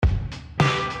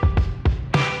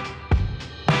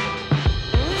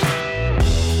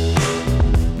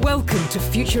to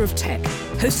Future of Tech,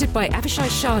 hosted by Avishai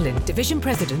Sharlin, Division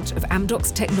President of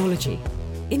Amdocs Technology.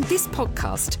 In this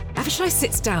podcast, Avishai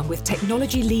sits down with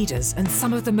technology leaders and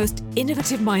some of the most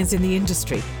innovative minds in the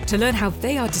industry to learn how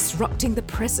they are disrupting the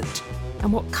present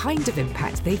and what kind of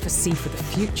impact they foresee for the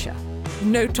future.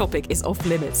 No topic is off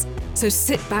limits, so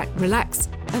sit back, relax,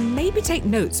 and maybe take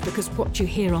notes, because what you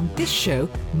hear on this show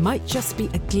might just be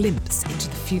a glimpse into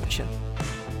the future.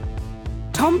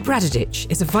 Tom Bradicich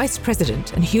is a Vice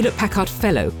President and Hewlett Packard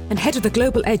Fellow and head of the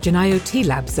Global Edge and IoT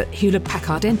labs at Hewlett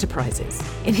Packard Enterprises.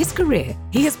 In his career,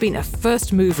 he has been a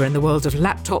first mover in the world of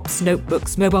laptops,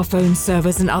 notebooks, mobile phones,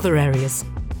 servers, and other areas.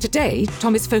 Today,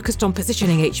 Tom is focused on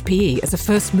positioning HPE as a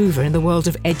first mover in the world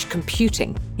of edge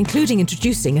computing, including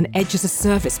introducing an Edge as a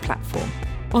Service platform.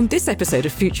 On this episode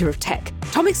of Future of Tech,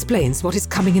 Tom explains what is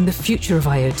coming in the future of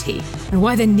IoT and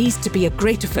why there needs to be a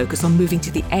greater focus on moving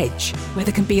to the edge, where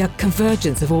there can be a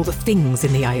convergence of all the things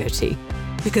in the IoT.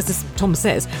 Because as Tom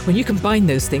says, when you combine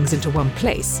those things into one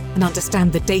place and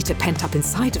understand the data pent up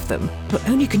inside of them, not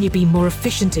only can you be more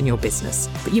efficient in your business,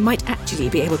 but you might actually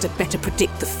be able to better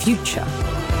predict the future.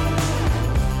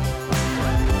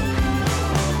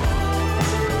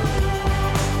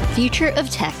 Future of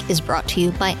Tech is brought to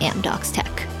you by Amdocs Tech.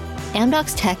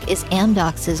 Amdocs Tech is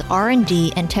Amdocs'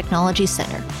 R&D and technology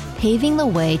center, paving the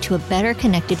way to a better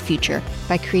connected future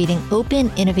by creating open,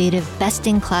 innovative,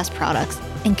 best-in-class products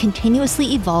and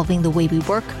continuously evolving the way we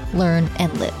work, learn,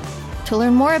 and live. To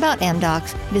learn more about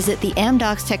Amdocs, visit the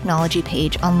Amdocs Technology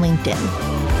page on LinkedIn.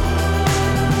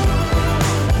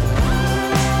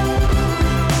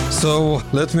 So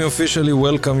let me officially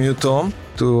welcome you, Tom,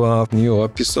 to a new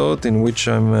episode in which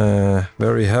I'm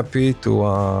very happy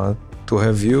to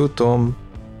have you, Tom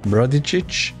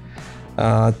Bradicich.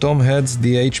 Tom heads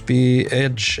the HPE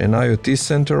Edge and IoT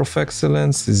Center of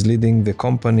Excellence. He's leading the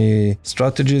company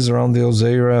strategies around those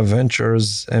area,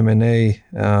 ventures, M&A.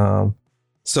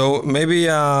 So maybe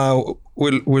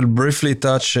we'll briefly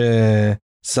touch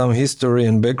some history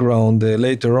and background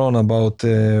later on about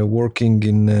working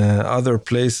in other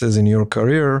places in your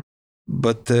career.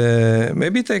 But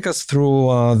maybe take us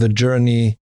through the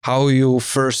journey, how you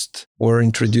first were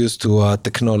introduced to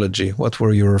technology. What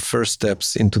were your first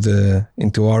steps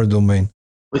into our domain?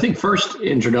 I think first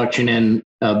introduction and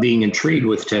being intrigued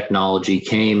with technology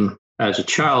came as a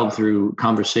child through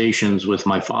conversations with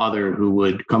my father, who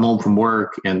would come home from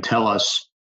work and tell us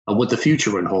what the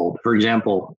future would hold. For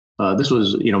example, this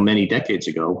was many decades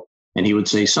ago, and he would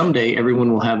say someday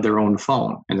everyone will have their own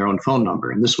phone and their own phone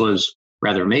number. And this was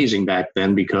rather amazing back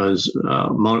then, because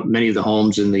many of the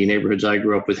homes in the neighborhoods I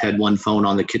grew up with had one phone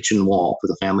on the kitchen wall for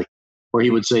the family. Or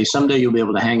he would say, someday you'll be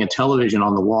able to hang a television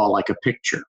on the wall like a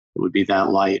picture. It would be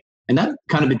that light. And that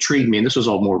kind of intrigued me. And this was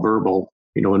all more verbal,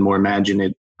 and more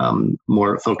imaginative,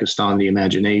 more focused on the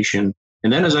imagination.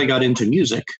 And then as I got into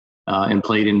music and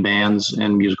played in bands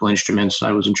and musical instruments, I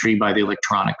was intrigued by the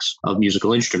electronics of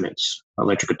musical instruments,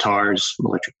 electric guitars,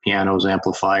 electric pianos,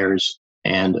 amplifiers,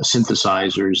 and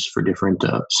synthesizers for different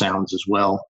sounds as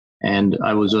well. And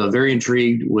I was very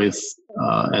intrigued with,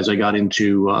 as I got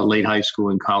into late high school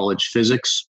and college,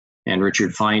 physics and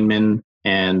Richard Feynman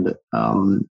and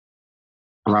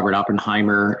Robert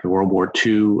Oppenheimer in World War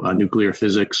II, nuclear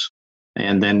physics,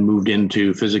 and then moved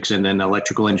into physics, and then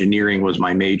electrical engineering was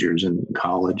my majors in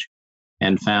college,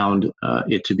 and found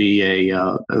it to be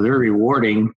a very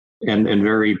rewarding and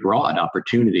very broad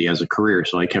opportunity as a career.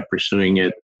 So I kept pursuing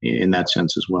it in that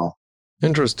sense as well.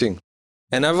 Interesting.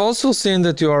 And I've also seen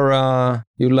that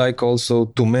you like also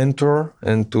to mentor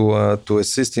and to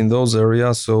assist in those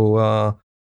areas. So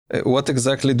what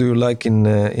exactly do you like in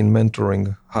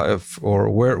mentoring, or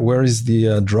where is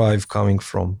the drive coming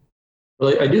from?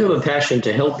 Well, I do have a passion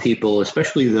to help people,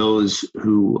 especially those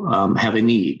who have a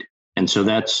need. And so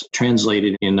that's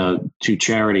translated in two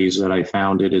charities that I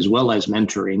founded, as well as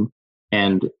mentoring.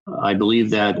 And I believe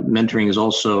that mentoring is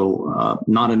also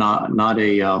not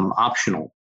a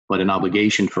optional, but an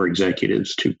obligation for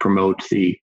executives to promote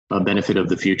the benefit of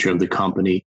the future of the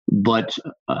company. But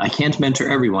I can't mentor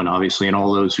everyone, obviously, and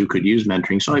all those who could use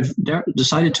mentoring. So I've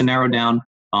decided to narrow down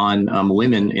on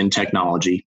women in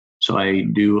technology. So I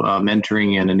do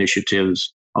mentoring and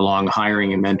initiatives along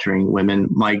hiring and mentoring women.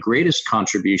 My greatest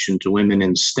contribution to women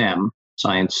in STEM,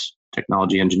 science,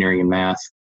 technology, engineering, and math,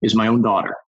 is my own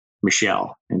daughter,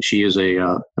 Michelle. And she is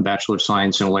a Bachelor of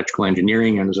Science in Electrical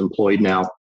Engineering and is employed now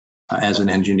as an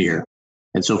engineer.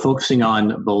 And so focusing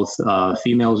on both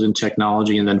females in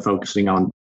technology, and then focusing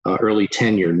on early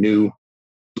tenure, new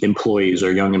employees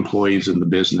or young employees in the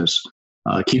business,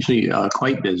 keeps me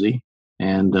quite busy.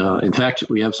 And in fact,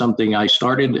 we have something, I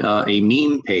started a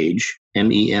meme page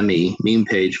MEME, meme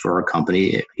page for our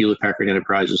company, Hewlett Packard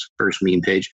Enterprise's first meme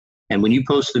page. And when you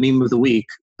post the meme of the week,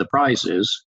 the prize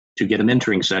is to get a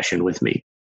mentoring session with me.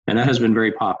 And that has been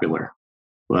very popular.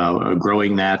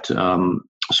 Growing that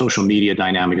social media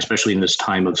dynamic, especially in this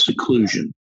time of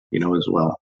seclusion, as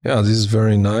well. Yeah, this is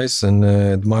very nice and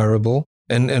admirable.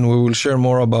 And we will share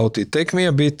more about it. Take me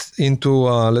a bit into,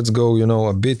 let's go,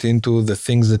 a bit into the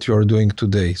things that you are doing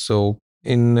today. So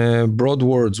in broad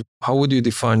words, how would you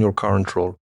define your current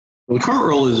role? Well, the current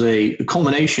role is a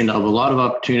culmination of a lot of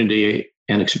opportunity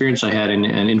and experience I had in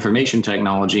information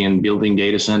technology and building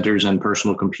data centers and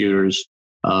personal computers.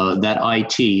 That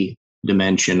IT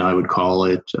dimension, I would call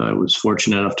it. I was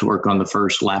fortunate enough to work on the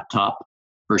first laptop,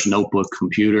 first notebook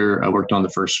computer. I worked on the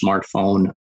first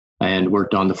smartphone and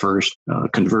worked on the first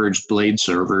converged blade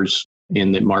servers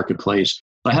in the marketplace.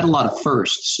 I had a lot of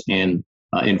firsts in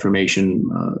information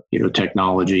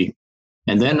technology.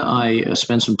 And then I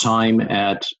spent some time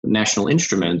at National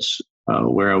Instruments,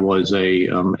 where I was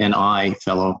an NI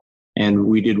fellow, and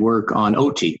we did work on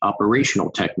OT,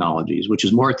 operational technologies, which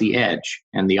is more at the edge,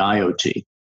 and the IoT,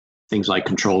 things like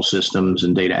control systems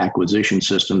and data acquisition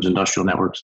systems, industrial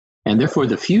networks. And therefore,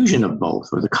 the fusion of both,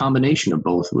 or the combination of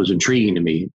both, was intriguing to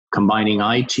me, combining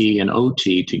IT and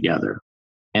OT together.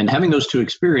 And having those two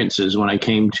experiences, when I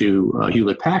came to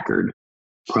Hewlett Packard,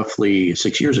 roughly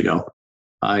 6 years ago,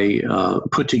 I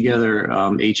put together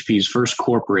HP's first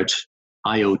corporate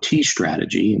IoT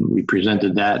strategy, and we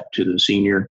presented that to the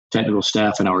senior technical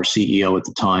staff and our CEO at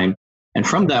the time. And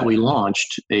from that, we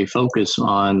launched a focus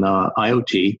on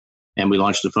IoT, and we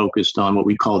launched a focus on what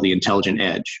we call the intelligent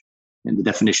edge. And the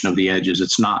definition of the edge is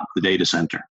it's not the data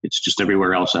center. It's just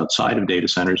everywhere else outside of data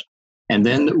centers. And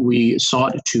then we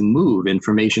sought to move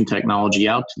information technology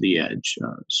out to the edge,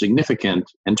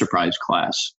 significant enterprise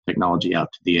class technology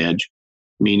out to the edge,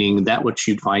 meaning that what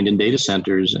you'd find in data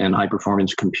centers and high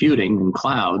performance computing and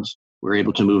clouds, we're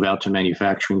able to move out to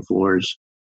manufacturing floors.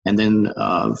 And then,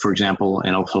 for example,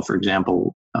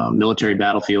 military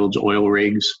battlefields, oil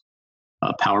rigs,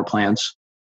 power plants.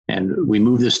 And we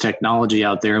move this technology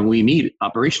out there and we meet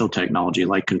operational technology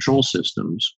like control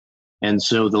systems. And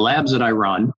so the labs that I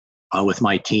run with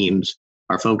my teams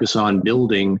are focused on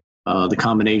building the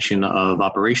combination of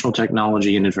operational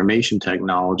technology and information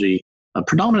technology,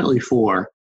 predominantly for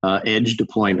edge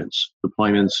deployments,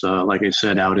 like I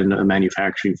said, out in a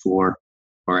manufacturing floor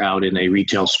or out in a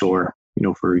retail store,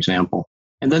 for example.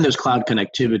 And then there's cloud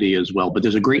connectivity as well, but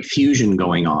there's a great fusion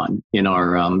going on in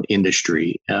our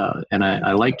industry. And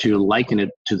I like to liken it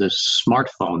to the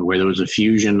smartphone, where there was a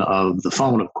fusion of the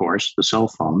phone, of course, the cell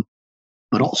phone,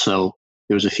 but also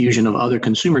there was a fusion of other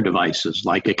consumer devices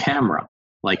like a camera,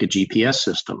 like a GPS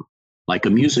system, like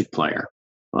a music player,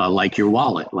 like your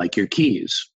wallet, like your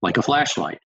keys, like a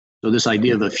flashlight. So this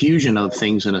idea of a fusion of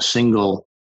things in a single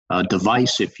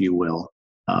device, if you will,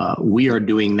 we are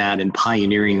doing that and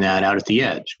pioneering that out at the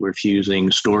edge. We're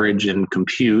fusing storage and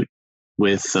compute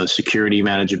with security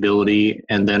manageability,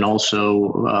 and then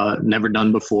also never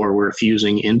done before, we're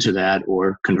fusing into that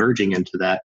or converging into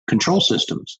that control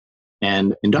systems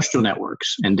and industrial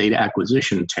networks and data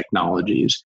acquisition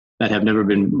technologies that have never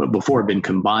before been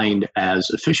combined as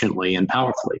efficiently and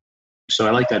powerfully. So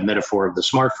I like that metaphor of the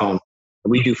smartphone.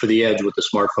 We do for the edge what the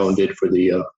smartphone did for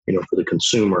the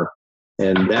consumer.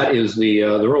 And that is the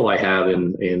role I have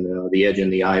in the edge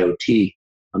and the IoT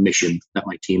mission that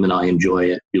my team and I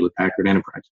enjoy at Hewlett Packard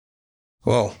Enterprise.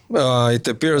 Well, it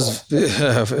appears,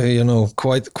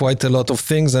 quite a lot of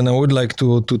things, and I would like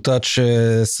to touch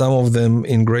some of them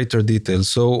in greater detail.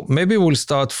 So maybe we'll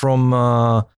start from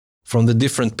the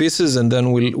different pieces, and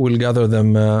then we'll gather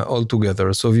them all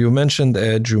together. So you mentioned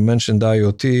edge, you mentioned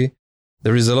IoT.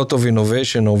 There is a lot of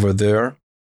innovation over there.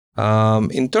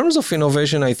 In terms of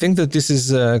innovation, I think that this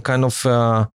is kind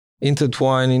of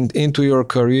intertwined into your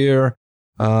career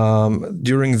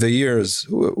during the years.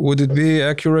 Would it be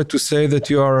accurate to say that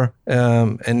you are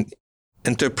an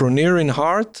entrepreneur in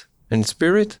heart and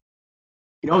spirit?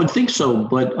 I would think so,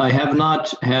 but I have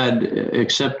not had,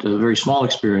 except a very small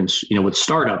experience, with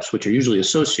startups, which are usually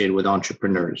associated with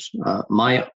entrepreneurs.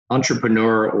 My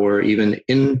entrepreneur or even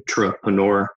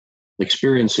intrapreneur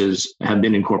experiences have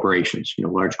been in corporations,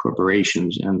 large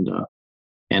corporations,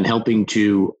 and helping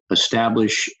to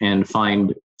establish and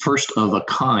find first of a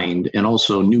kind and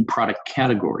also new product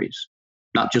categories,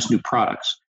 not just new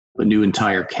products, but new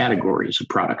entire categories of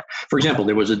product. For example,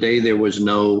 there was a day there was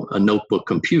a notebook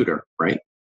computer, right?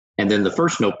 And then the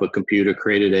first notebook computer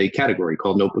created a category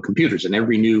called notebook computers. And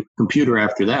every new computer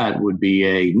after that would be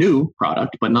a new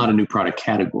product, but not a new product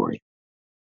category.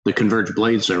 The converged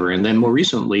blade server. And then more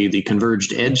recently, the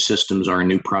converged edge systems are a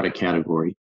new product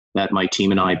category. that my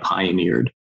team and I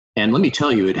pioneered. And let me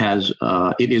tell you, it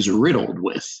is riddled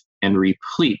with and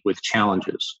replete with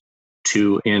challenges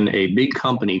to, in a big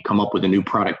company, come up with a new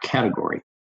product category.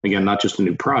 Again, not just a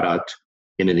new product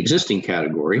in an existing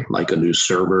category, like a new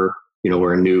server,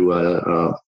 or a new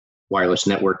wireless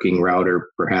networking router,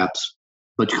 perhaps.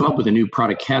 But to come up with a new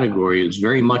product category is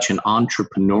very much an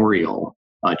entrepreneurial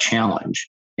challenge.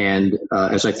 And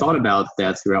as I thought about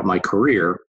that throughout my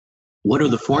career, what are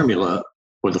the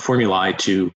formulae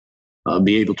to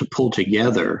be able to pull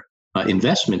together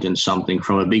investment in something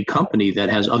from a big company that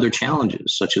has other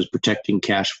challenges, such as protecting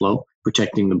cash flow,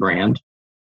 protecting the brand,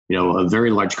 a very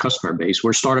large customer base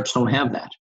where startups don't have that.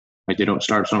 Right?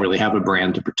 Startups don't really have a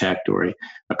brand to protect or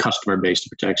a customer base to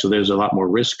protect. So there's a lot more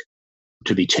risk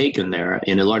to be taken there.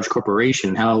 In a large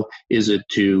corporation, how is it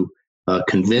to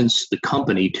convince the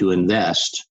company to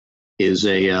invest is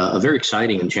a very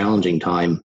exciting and challenging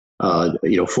time,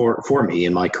 for me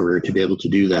in my career to be able to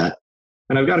do that.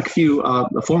 And I've got a few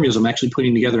formulas I'm actually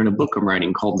putting together in a book I'm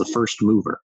writing called The First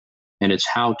Mover. And it's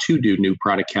how to do new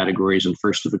product categories and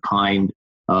first of a kind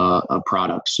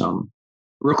products.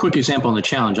 Real quick example on the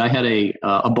challenge. I had a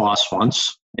boss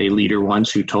once, a leader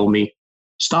once, who told me,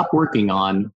 stop working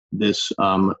on this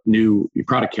new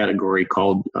product category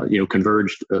called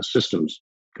converged systems,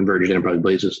 converged enterprise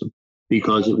blade system,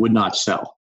 because it would not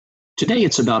sell. Today,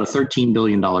 it's about a $13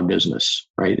 billion business,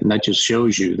 right? And that just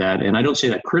shows you that. And I don't say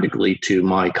that critically to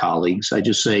my colleagues. I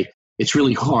just say it's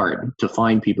really hard to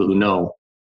find people who know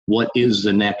what is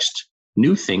the next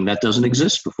new thing that doesn't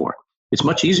exist before. It's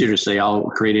much easier to say, I'll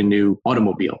create a new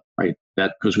automobile, right?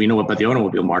 That because we know about the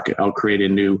automobile market. I'll create a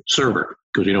new server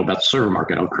because we know about the server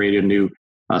market. I'll create a new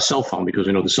cell phone because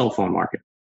we know the cell phone market.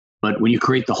 But when you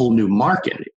create the whole new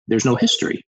market, there's no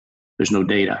history. There's no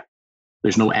data.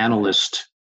 There's no analyst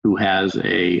who has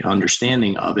a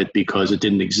understanding of it because it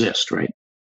didn't exist, right?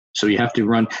 So you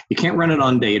can't run it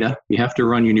on data. You have to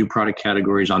run your new product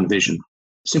categories on vision,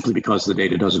 simply because the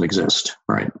data doesn't exist,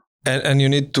 right? And you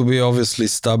need to be obviously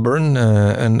stubborn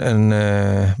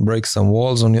and break some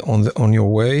walls on your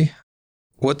way.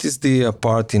 What is the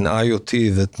part in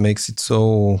IoT that makes it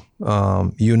so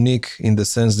unique in the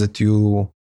sense that you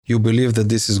believe that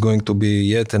this is going to be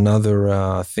yet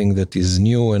another thing that is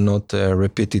new and not a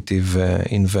repetitive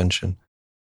invention?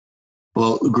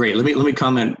 Well, great. Let me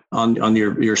comment on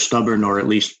your stubborn or at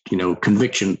least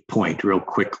conviction point real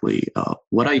quickly.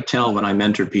 What I tell when I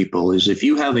mentor people is if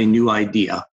you have a new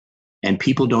idea and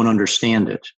people don't understand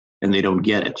it and they don't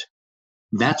get it,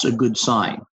 that's a good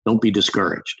sign. Don't be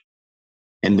discouraged.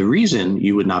 And the reason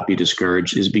you would not be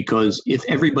discouraged is because if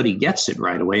everybody gets it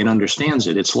right away and understands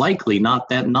it, it's likely not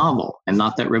that novel and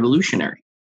not that revolutionary.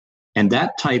 And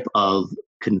that type of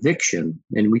conviction,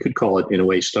 and we could call it in a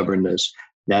way stubbornness,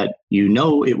 that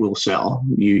it will sell.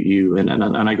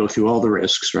 And I go through all the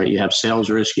risks, right? You have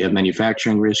sales risk, you have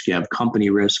manufacturing risk, you have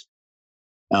company risk.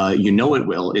 It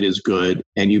will, it is good,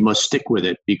 and you must stick with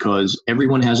it because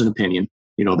everyone has an opinion,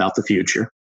 about the future.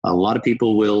 A lot of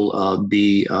people will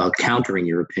be countering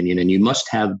your opinion, and you must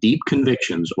have deep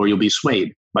convictions or you'll be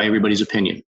swayed by everybody's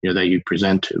opinion that you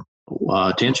present to.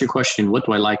 To answer your question, what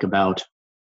do I like about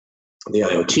the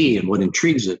IoT and what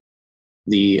intrigues it?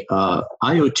 The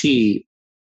IoT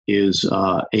is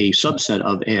a subset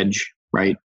of edge,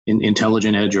 right?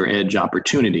 Intelligent edge or edge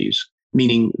opportunities,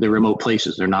 meaning the remote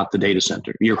places. They're not the data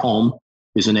center. Your home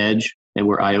is an edge and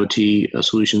where IoT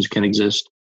solutions can exist.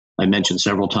 I mentioned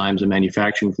several times the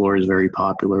manufacturing floor is very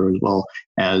popular, as well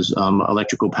as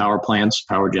electrical power plants,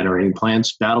 power generating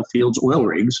plants, battlefields, oil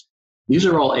rigs. These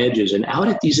are all edges. And out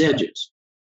at these edges,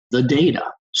 the data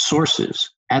sources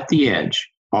at the edge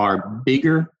are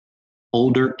bigger,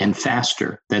 older, and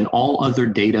faster than all other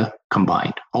data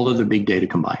combined, all other big data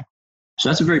combined. So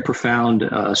that's a very profound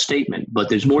statement, but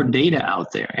there's more data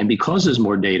out there. And because there's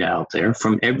more data out there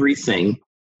from everything,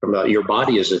 from your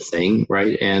body is a thing,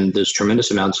 right? And there's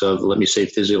tremendous amounts of, let me say,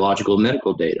 physiological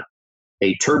medical data.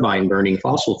 A turbine burning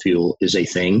fossil fuel is a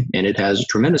thing, and it has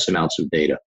tremendous amounts of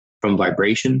data from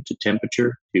vibration to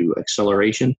temperature to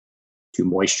acceleration to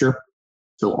moisture.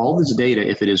 So all this data,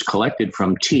 if it is collected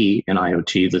from T and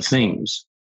IoT, the things,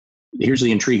 here's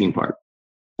the intriguing part.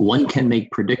 One can make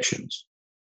predictions.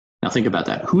 Now think about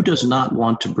that. Who does not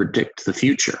want to predict the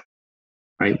future?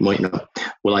 Right?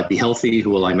 Will I be healthy?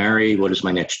 Who will I marry? What is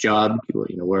my next job?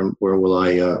 Where will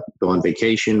I go on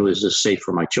vacation? Is this safe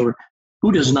for my children?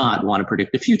 Who does not want to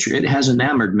predict the future? It has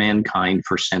enamored mankind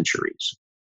for centuries,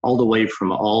 all the way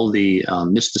from all the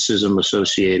mysticism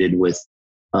associated with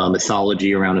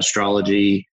mythology around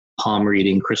astrology, palm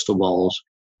reading, crystal balls,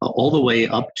 all the way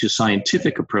up to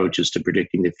scientific approaches to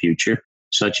predicting the future,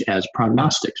 such as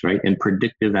prognostics, right, and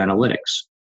predictive analytics.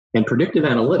 And predictive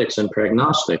analytics and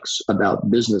prognostics about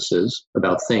businesses,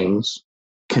 about things,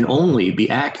 can only be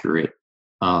accurate,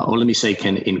 or let me say,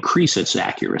 can increase its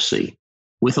accuracy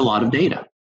with a lot of data.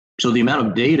 So the amount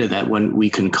of data that when we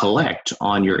can collect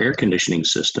on your air conditioning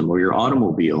system or your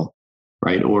automobile,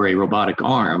 right, or a robotic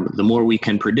arm, the more we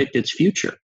can predict its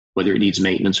future, whether it needs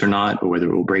maintenance or not, or whether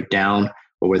it will break down,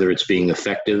 or whether it's being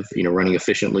effective, running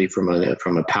efficiently from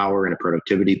a power and a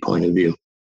productivity point of view.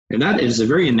 And that is a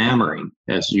very enamoring,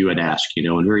 as you had asked,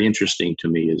 and very interesting to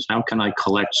me, is how can I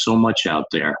collect so much out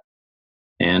there?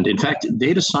 And in fact,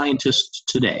 data scientists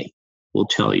today will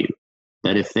tell you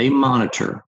that if they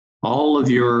monitor all of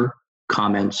your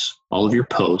comments, all of your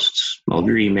posts, all of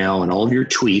your email, and all of your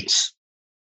tweets,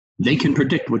 they can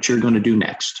predict what you're going to do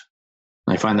next.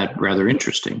 I find that rather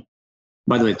interesting.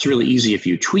 By the way, it's really easy if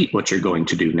you tweet what you're going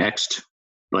to do next.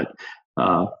 But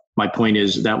my point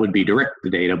is that would be direct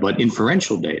data, but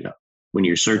inferential data, when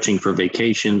you're searching for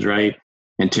vacations, right,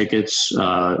 and tickets,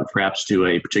 perhaps to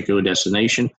a particular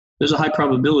destination, there's a high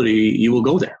probability you will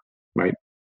go there, right?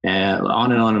 And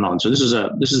on and on and on. So this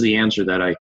is the answer that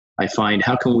I find.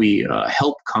 How can we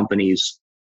help companies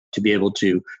to be able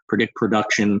to predict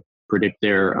production, predict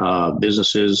their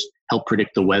businesses, help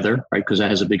predict the weather, right? Because that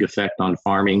has a big effect on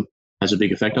farming, has a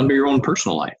big effect on your own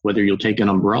personal life, whether you'll take an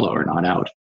umbrella or not out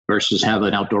versus have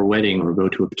an outdoor wedding or go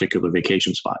to a particular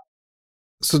vacation spot.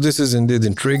 So this is indeed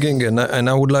intriguing. And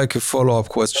I would like a follow-up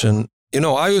question.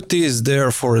 IoT is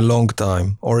there for a long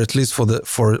time, or at least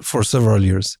for several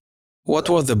years. What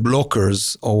were the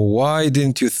blockers, or why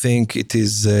didn't you think it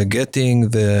is getting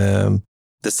the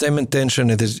same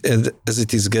attention as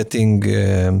it is getting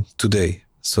today?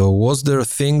 So was there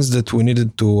things that we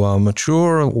needed to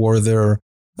mature? Were there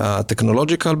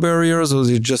technological barriers, or is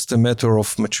it just a matter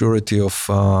of maturity of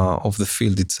the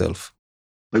field itself?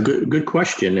 A good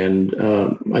question. And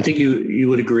I think you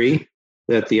would agree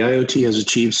that the IoT has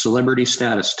achieved celebrity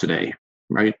status today,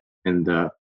 right? And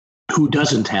who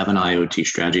doesn't have an IoT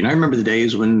strategy? And I remember the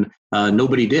days when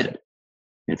nobody did.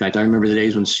 In fact, I remember the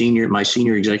days when my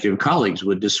senior executive colleagues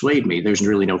would dissuade me. There's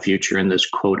really no future in this,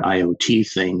 quote,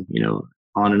 IoT thing,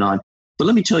 on and on. But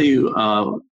let me tell you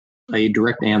a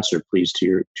direct answer, please,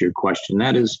 to your question.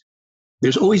 That is,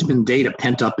 there's always been data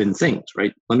pent up in things,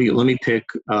 right? Let me pick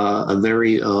a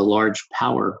very large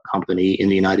power company in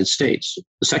the United States,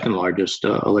 the second largest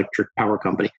electric power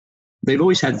company. They've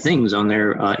always had things on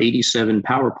their 87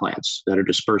 power plants that are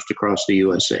dispersed across the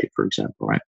USA, for example,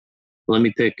 right? Let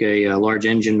me pick a large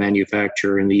engine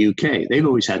manufacturer in the UK. They've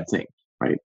always had things,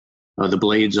 right? The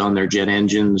blades on their jet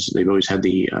engines. They've always had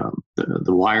the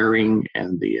wiring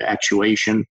and the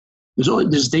actuation.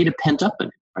 There's data pent up in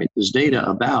it, right? There's data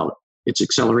about its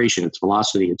acceleration, its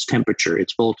velocity, its temperature,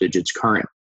 its voltage, its current.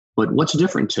 But what's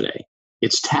different today?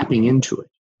 It's tapping into it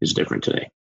is different today.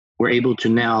 We're able to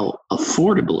now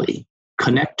affordably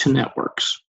connect to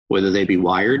networks, whether they be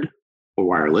wired or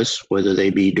wireless, whether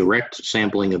they be direct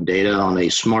sampling of data on a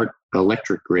smart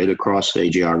electric grid across a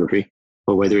geography,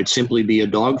 or whether it simply be a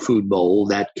dog food bowl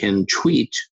that can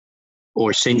tweet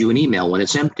or send you an email when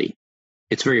it's empty.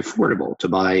 It's very affordable to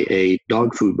buy a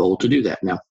dog food bowl to do that.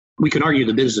 Now, we can argue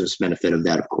the business benefit of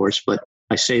that, of course, but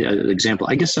I say as an example,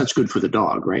 I guess that's good for the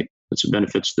dog, right? That's what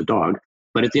benefits the dog.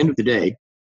 But at the end of the day,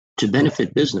 to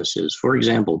benefit businesses, for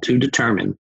example, to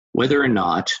determine whether or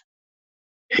not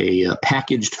a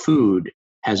packaged food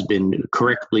has been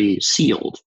correctly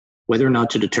sealed, whether or not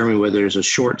to determine whether there's a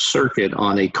short circuit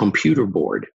on a computer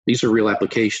board. These are real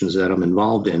applications that I'm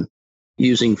involved in.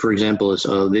 Using, for example, as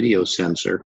a video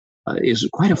sensor is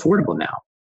quite affordable now.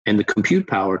 And the compute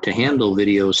power to handle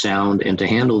video, sound, and to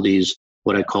handle these,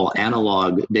 what I call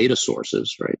analog data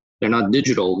sources, right? They're not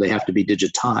digital, they have to be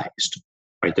digitized,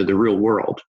 right? They're the real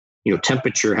world.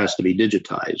 Temperature has to be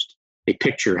digitized. A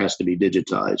picture has to be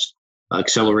digitized.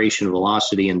 Acceleration,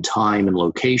 velocity, and time and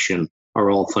location are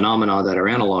all phenomena that are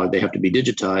analog. They have to be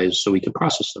digitized so we can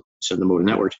process them, send them over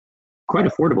networks. Quite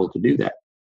affordable to do that.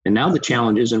 And now the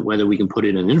challenge isn't whether we can put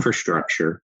in an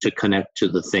infrastructure to connect to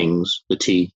the things, the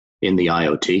T in the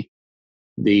IoT.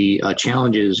 The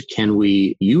challenge is, can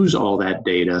we use all that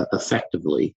data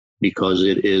effectively because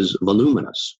it is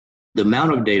voluminous? The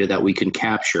amount of data that we can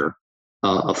capture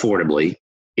affordably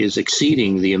is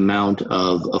exceeding the amount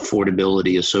of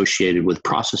affordability associated with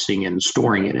processing and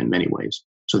storing it in many ways.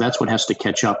 So that's what has to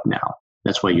catch up now.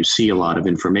 That's why you see a lot of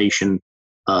information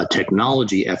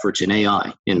technology efforts in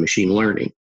AI, in machine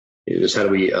learning. It is how do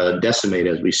we decimate,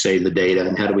 as we say, the data,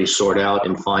 and how do we sort out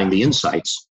and find the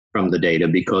insights from the data,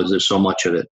 because there's so much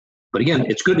of it. But again,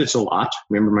 it's good it's a lot.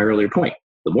 Remember my earlier point.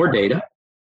 The more data,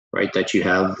 right, that you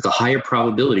have, the higher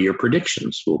probability your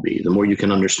predictions will be. The more you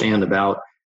can understand about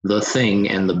the thing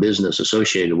and the business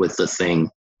associated with the thing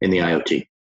in the IoT.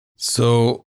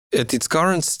 So at its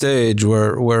current stage,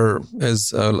 where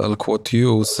as I'll quote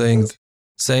you, saying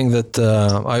that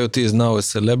IoT is now a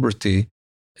celebrity,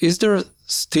 is there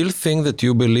still thing that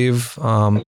you believe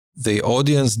the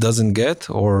audience doesn't get,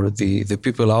 or the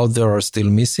people out there are still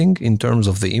missing in terms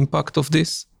of the impact of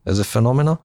this as a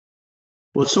phenomena?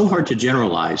 Well, it's so hard to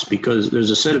generalize because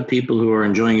there's a set of people who are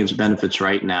enjoying its benefits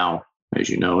right now. As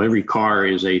you know, every car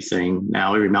is a thing.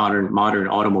 Now every modern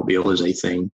automobile is a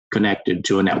thing connected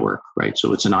to a network, right?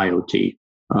 So it's an IoT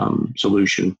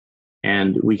solution.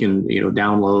 And we can,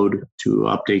 download to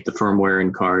update the firmware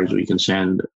in cars. We can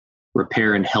send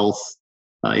repair and health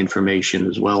information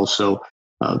as well. So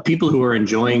people who are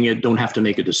enjoying it don't have to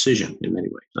make a decision in many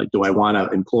ways. Like, do I want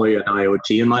to employ an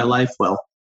IoT in my life? Well,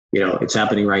 it's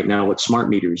happening right now with smart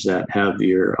meters that have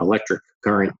your electric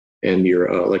current and your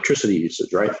electricity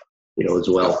usage, right? As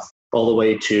well, all the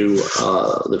way to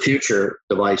the future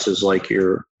devices like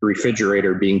your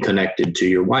refrigerator being connected to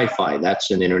your Wi-Fi. That's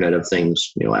an Internet of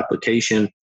Things, application.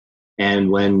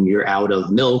 And when you're out of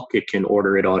milk, it can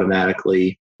order it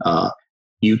automatically.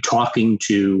 You talking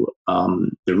to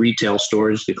the retail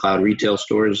stores, the cloud retail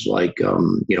stores like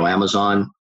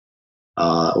Amazon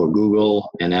or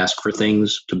Google, and ask for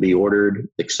things to be ordered,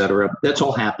 etc. That's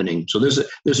all happening. So there's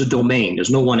a domain. There's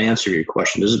no one answer to your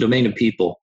question. There's a domain of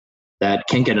people that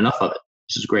can't get enough of it.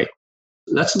 This is great.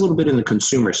 That's a little bit in the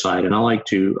consumer side, and I like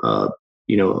to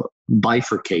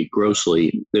bifurcate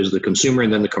grossly. There's the consumer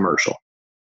and then the commercial.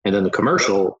 And then the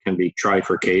commercial can be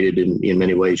trifurcated in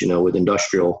many ways, with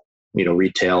industrial,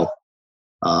 retail,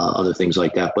 other things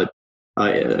like that. But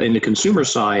in the consumer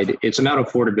side, it's about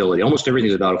affordability. Almost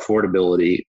everything is about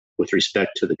affordability with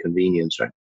respect to the convenience. Right?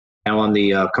 Now, on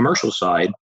the commercial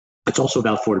side, it's also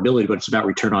about affordability, but it's about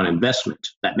return on investment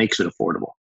that makes it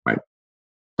affordable. Right?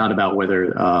 Not about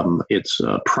whether it's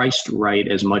priced right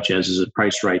as much as is it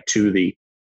priced right to the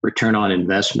return on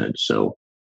investment. So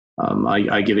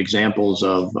I give examples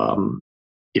of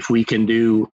if we can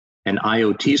do an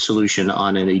IoT solution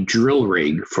on a drill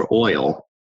rig for oil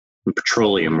and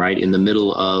petroleum, right, in the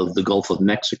middle of the Gulf of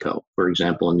Mexico, for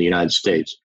example, in the United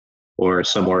States, or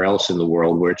somewhere else in the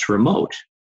world where it's remote,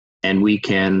 and we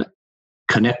can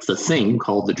connect the thing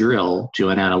called the drill to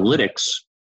an analytics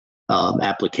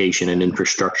application and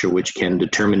infrastructure, which can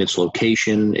determine its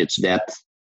location, its depth,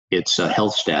 its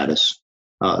health status.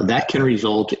 That can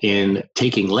result in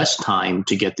taking less time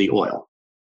to get the oil,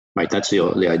 right? That's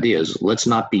the idea is let's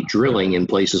not be drilling in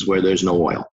places where there's no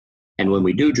oil. And when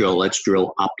we do drill, let's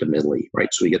drill optimally, right?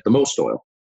 So we get the most oil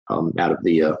out of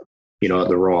the,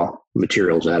 the raw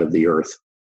materials out of the earth,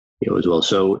 as well.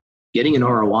 So getting an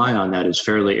ROI on that is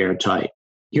fairly airtight.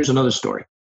 Here's another story.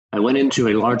 I went into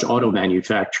a large auto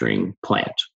manufacturing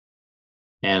plant,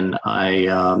 and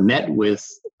I met with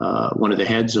one of the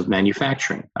heads of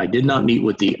manufacturing. I did not meet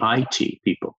with the IT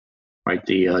people, right,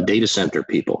 the data center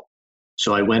people.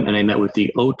 So I went and I met with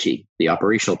the OT, the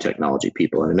operational technology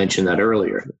people, and I mentioned that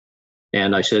earlier.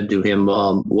 And I said to him,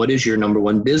 what is your number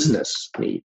one business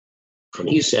need? And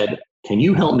he said, can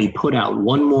you help me put out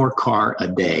one more car a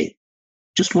day?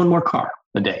 Just one more car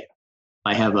a day.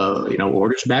 I have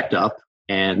orders backed up,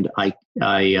 and I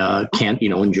can't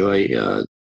enjoy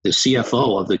the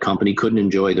CFO of the company couldn't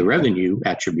enjoy the revenue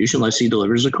attribution unless he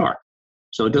delivers a car.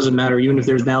 So it doesn't matter even if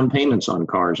there's down payments on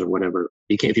cars or whatever.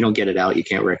 If you don't get it out, you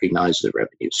can't recognize the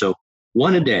revenue. So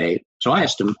one a day. So I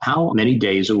asked him, how many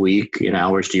days a week in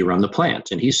hours do you run the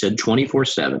plant? And he said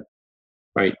 24/7,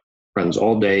 right? Runs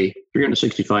all day,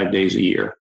 365 days a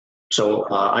year. So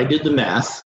I did the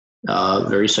math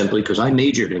very simply because I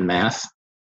majored in math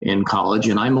in college,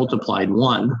 and I multiplied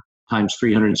 1 times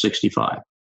 365.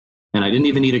 And I didn't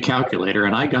even need a calculator,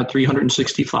 and I got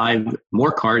 365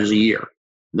 more cars a year.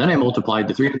 Then I multiplied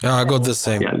the 300. I got the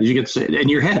same. Yeah, you get in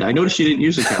your head. I noticed you didn't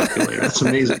use a calculator. That's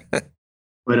amazing.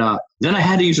 But then I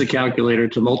had to use a calculator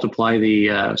to multiply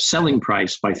the selling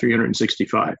price by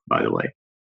 365, by the way.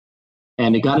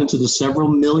 And it got into the several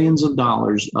millions of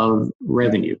dollars of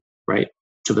revenue, right,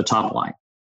 to the top line.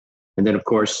 And then, of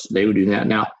course, they would do that.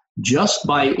 Now, just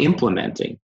by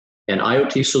implementing an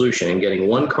IoT solution and getting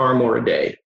one car more a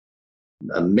day,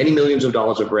 many millions of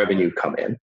dollars of revenue come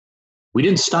in. We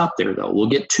didn't stop there, though. We'll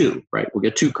get 2, right? We'll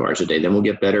get 2 cars a day. Then we'll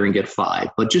get better and get 5.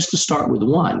 But just to start with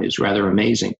 1 is rather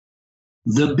amazing.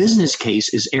 The business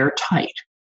case is airtight.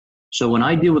 So when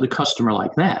I deal with a customer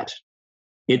like that,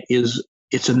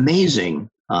 it's amazing,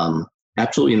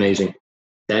 absolutely amazing,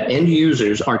 that end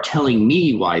users are telling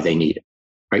me why they need it,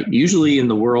 right? Usually in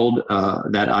the world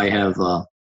that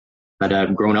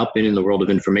I've grown up in the world of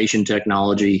information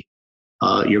technology,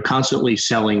 you're constantly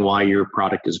selling why your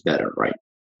product is better, right?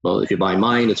 Well, if you buy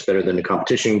mine, it's better than the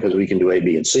competition because we can do A,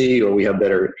 B, and C, or we have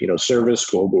better, service,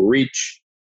 global reach,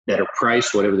 better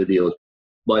price, whatever the deal is.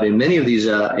 But in many of these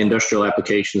industrial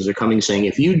applications, they're coming saying,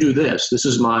 if you do this, this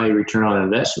is my return on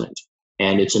investment.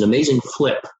 And it's an amazing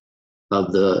flip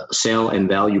of the sale and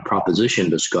value proposition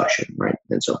discussion, right?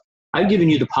 And so I've given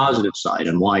you the positive side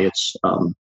and why it's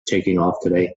taking off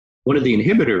today. One of the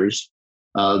inhibitors,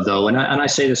 though, and I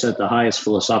say this at the highest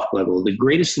philosophical level, the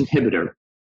greatest inhibitor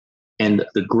and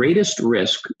the greatest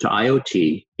risk to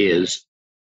IoT is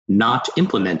not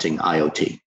implementing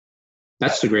IoT.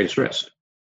 That's the greatest risk.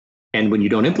 And when you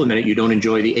don't implement it, you don't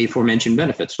enjoy the aforementioned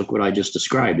benefits. Look what I just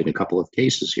described in a couple of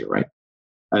cases here, right?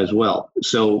 As well.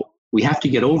 So we have to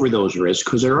get over those risks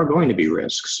because there are going to be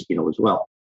risks, as well.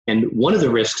 And one of the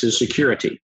risks is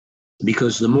security,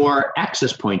 because the more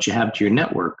access points you have to your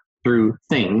network through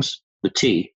things, the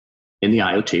T in the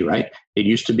IoT, right? It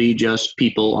used to be just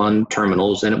people on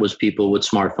terminals, then it was people with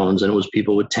smartphones, and it was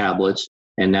people with tablets,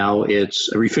 and now it's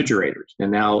refrigerators,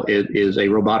 and now it is a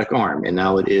robotic arm, and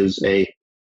now it is a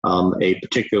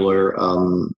particular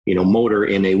motor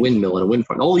in a windmill and a wind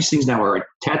farm. All these things now are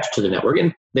attached to the network,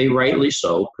 and they rightly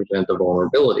so present a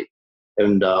vulnerability,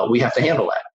 and we have to handle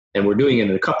that. And we're doing it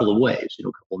in a couple of ways, a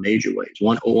couple of major ways.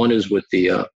 One is with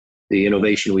the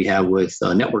innovation we have with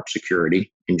network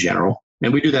security in general,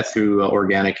 and we do that through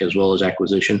organic as well as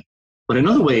acquisition. But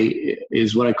another way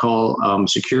is what I call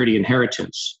security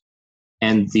inheritance,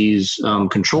 and these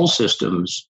control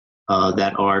systems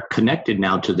that are connected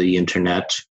now to the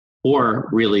internet, or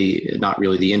really not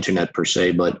really the internet per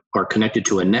se, but are connected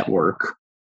to a network,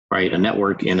 right? A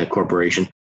network in a corporation.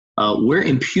 We're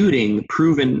imputing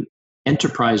proven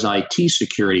enterprise IT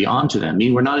security onto them,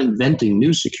 meaning we're not inventing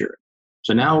new security.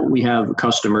 So now we have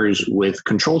customers with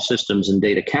control systems and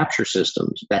data capture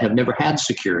systems that have never had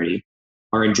security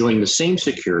are enjoying the same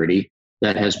security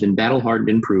that has been battle-hardened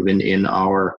and proven in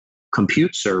our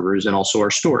compute servers and also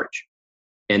our storage.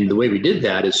 And the way we did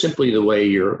that is simply the way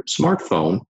your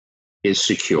smartphone is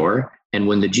secure. And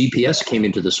when the GPS came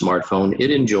into the smartphone,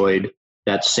 it enjoyed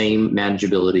that same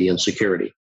manageability and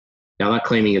security. Now, I'm not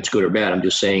claiming it's good or bad. I'm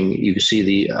just saying you see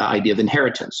the idea of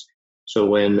inheritance. So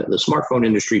when the smartphone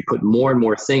industry put more and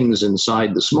more things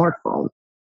inside the smartphone,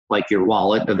 like your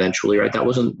wallet eventually, right? That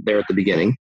wasn't there at the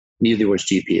beginning. Neither was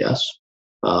GPS.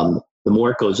 The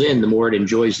more it goes in, the more it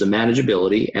enjoys the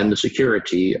manageability and the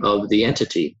security of the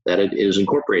entity that it is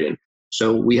incorporated.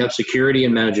 So we have security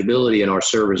and manageability in our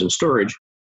servers and storage.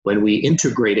 When we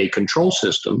integrate a control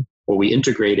system or we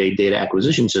integrate a data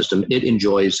acquisition system, it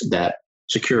enjoys that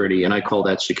security. And I call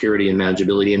that security and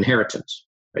manageability inheritance,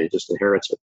 right? It just inherits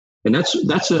it. And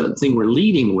that's a thing we're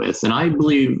leading with. And I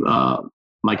believe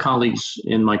my colleagues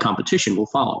in my competition will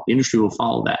follow. The industry will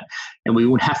follow that. And we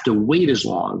won't have to wait as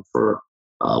long for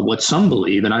what some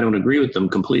believe, and I don't agree with them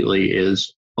completely,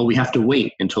 is, we have to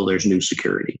wait until there's new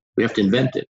security. We have to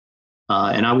invent it.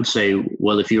 And I would say,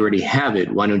 well, if you already have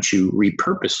it, why don't you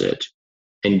repurpose it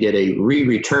and get a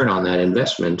return on that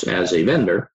investment as a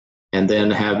vendor, and then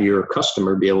have your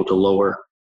customer be able to lower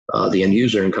the end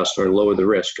user and customer lower the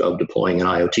risk of deploying an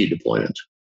IoT deployment.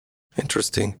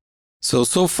 Interesting.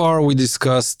 So far we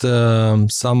discussed some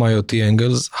IoT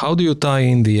angles. How do you tie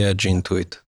in the edge into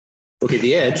it? Okay,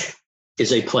 the edge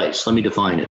is a place. Let me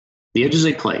define it. The edge is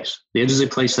a place. The edge is a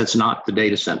place that's not the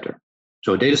data center.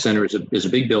 So a data center is a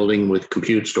big building with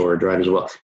compute storage, right, as well.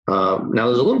 Now,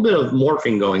 there's a little bit of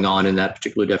morphing going on in that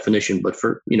particular definition, but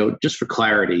for, just for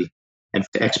clarity and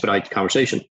to expedite the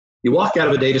conversation, you walk out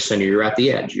of a data center, you're at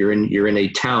the edge. You're in a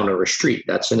town or a street.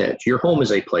 That's an edge. Your home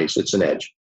is a place. It's an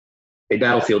edge. A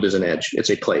battlefield is an edge.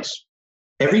 It's a place.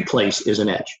 Every place is an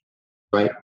edge,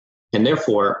 right? And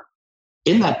therefore,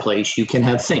 in that place, you can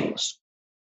have things.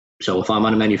 So if I'm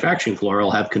on a manufacturing floor,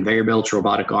 I'll have conveyor belts,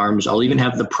 robotic arms. I'll even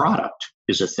have the product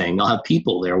is a thing. I'll have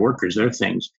people there, workers, there are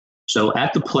things. So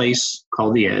at the place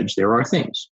called the edge, there are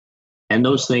things. And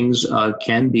those things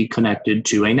can be connected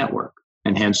to a network,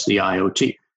 and hence the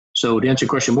IoT. So to answer your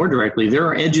question more directly, there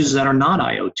are edges that are not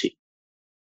IoT.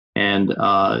 And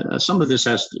some of this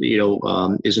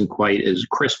isn't quite as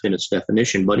crisp in its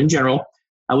definition. But in general,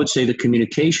 I would say the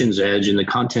communications edge and the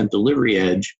content delivery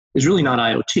edge is really not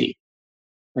IoT,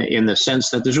 in the sense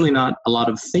that there's really not a lot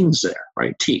of things there,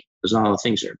 right? There's not a lot of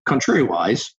things there.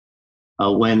 Contrary-wise,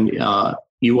 when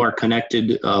you are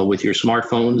connected with your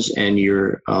smartphones and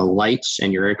your lights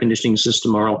and your air conditioning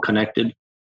system are all connected,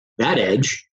 that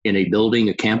edge in a building,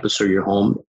 a campus, or your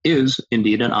home is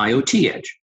indeed an IoT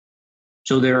edge.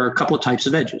 So there are a couple of types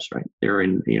of edges, right? There are,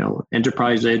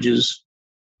 enterprise edges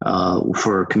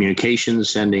for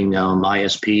communications, sending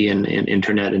ISP and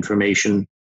internet information,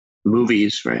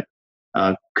 movies, right?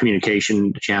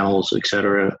 communication channels, et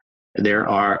cetera. There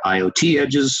are IoT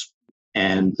edges,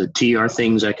 and the T are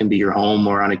things that can be your home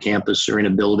or on a campus or in a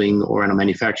building or on a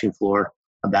manufacturing floor,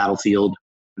 a battlefield,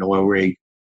 an oil rig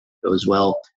as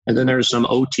well. And then there's some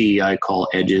OT, I call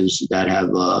edges, that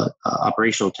have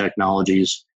operational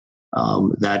technologies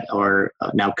that are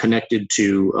now connected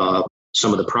to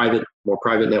some of the more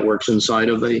private networks inside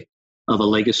of a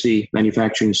legacy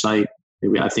manufacturing site.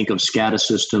 I think of SCADA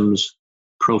systems,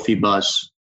 Profibus,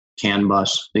 CAN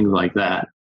bus, things like that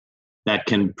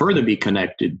can further be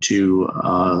connected to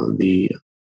the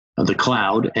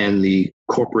cloud and the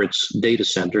corporate's data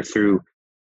center through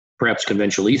perhaps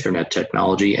conventional Ethernet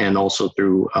technology, and also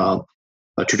through a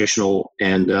traditional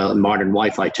and modern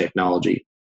Wi-Fi technology,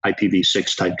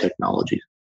 IPv6 type technologies.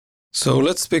 So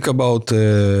let's speak about,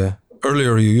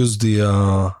 earlier you used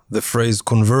the phrase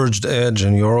converged edge,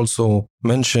 and you also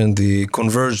mentioned the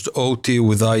converged OT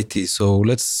with IT. So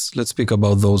let's speak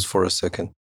about those for a second.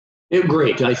 Yeah,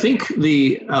 great. I think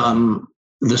the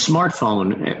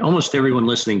smartphone, almost everyone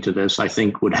listening to this, I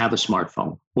think, would have a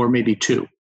smartphone, or maybe two.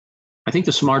 I think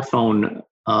the smartphone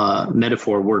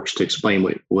metaphor works to explain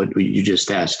what you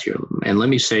just asked here. And let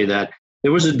me say that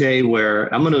there was a day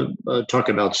where I'm going to talk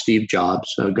about Steve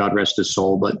Jobs, God rest his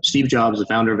soul, but Steve Jobs, the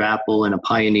founder of Apple and a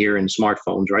pioneer in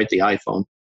smartphones, right, the iPhone.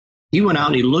 He went out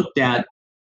and he looked at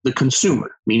the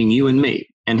consumer, meaning you and me,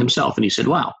 and himself, and he said,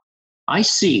 wow, I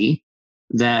see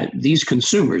that these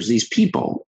consumers, these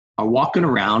people, are walking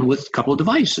around with a couple of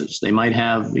devices. They might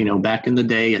have, back in the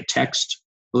day, a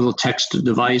little text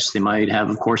device. They might have,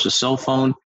 of course, a cell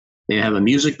phone. They have a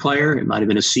music player. It might have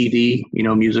been a CD,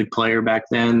 music player back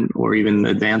then, or even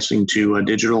advancing to a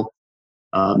digital.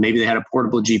 Maybe they had a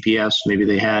portable GPS. Maybe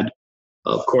they had,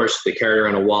 of course, they carried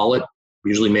around a wallet,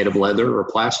 usually made of leather or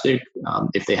plastic.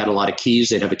 If they had a lot of keys,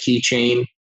 they'd have a keychain,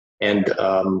 and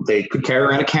they could carry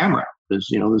around a camera, because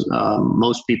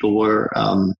most people were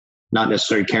not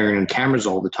necessarily carrying on cameras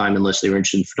all the time unless they were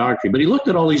interested in photography. But he looked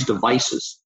at all these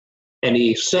devices. And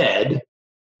he said,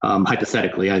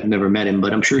 hypothetically, I've never met him,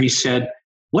 but I'm sure he said,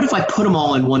 what if I put them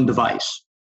all in one device?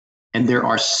 And there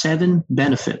are 7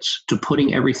 benefits to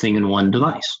putting everything in one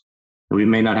device. And we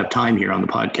may not have time here on the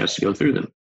podcast to go through them,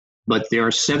 but there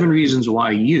are 7 reasons why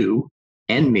you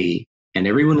and me and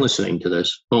everyone listening to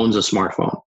this owns a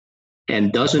smartphone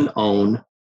and doesn't own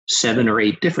 7 or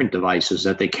 8 different devices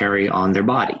that they carry on their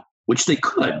body, which they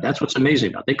could. That's what's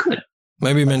amazing about it. They could.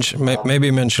 Maybe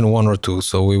mention 1 or 2,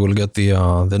 so we will get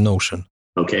the notion.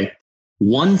 Okay.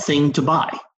 One thing to buy.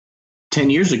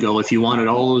 10 years ago, if you wanted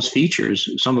all those features,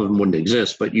 some of them wouldn't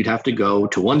exist, but you'd have to go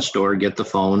to one store, get the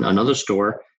phone, another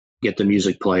store, get the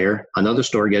music player, another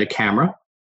store, get a camera.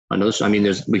 We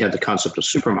had the concept of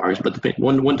supermarkets, but the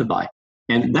one to buy.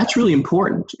 And that's really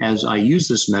important as I use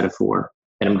this metaphor,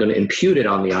 and I'm going to impute it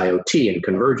on the IoT and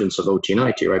convergence of OT and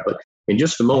IT, right? But in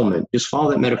just a moment, just follow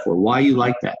that metaphor. Why you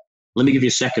like that? Let me give you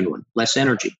a second one, less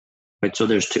energy, right? So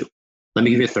there's 2. Let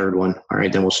me give you a third one. All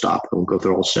right, then we'll stop. We'll go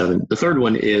through all 7. The third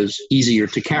one is easier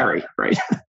to carry, right?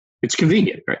 It's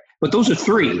convenient, right? But those are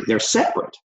 3. They're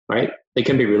separate, right? They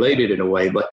can be related in a way,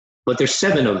 but there's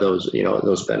 7 of those,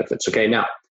 those benefits. Okay, now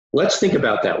let's think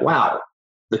about that. Wow,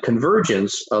 the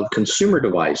convergence of consumer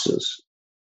devices,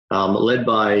 led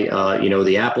by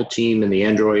the Apple team and the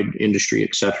Android industry,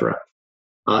 et cetera,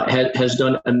 has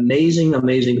done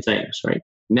amazing things, right?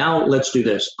 Now let's do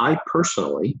this. I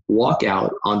personally walk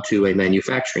out onto a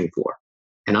manufacturing floor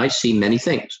and I see many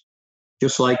things,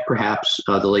 just like perhaps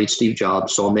the late Steve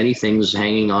Jobs saw many things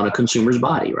hanging on a consumer's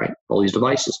body, right? All these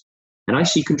devices. And I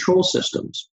see control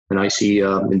systems, and I see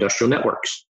industrial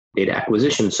networks, data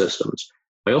acquisition systems.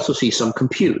 I also see some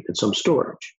compute and some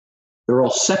storage. They're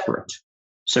all separate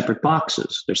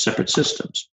boxes. They're separate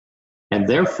systems. And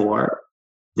therefore,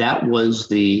 that was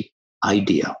the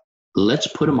idea. Let's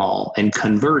put them all and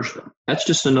converge them. That's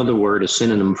just another word, a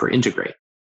synonym for integrate.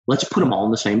 Let's put them all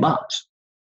in the same box.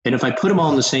 And if I put them all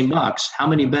in the same box, how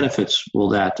many benefits will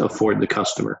that afford the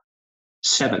customer?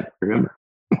 7, remember,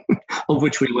 of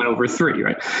which we went over 3,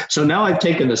 right? So now I've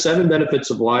taken the 7 benefits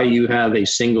of why you have a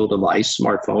single device,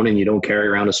 smartphone, and you don't carry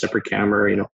around a separate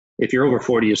camera. If you're over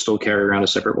 40, you still carry around a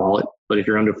separate wallet. But if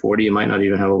you're under 40, you might not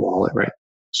even have a wallet, right?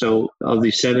 So of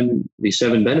these 7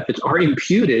 benefits are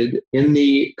imputed in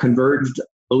the converged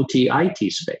OT-IT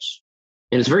space.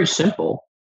 And it's very simple,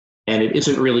 and it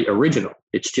isn't really original.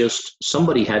 It's just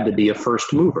somebody had to be a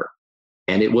first mover.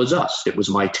 And it was us. It was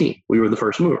my team. We were the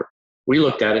first mover. We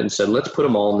looked at it and said, let's put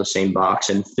them all in the same box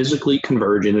and physically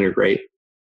converge and integrate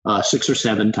 6 or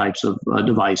 7 types of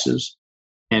devices.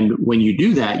 And when you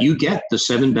do that, you get the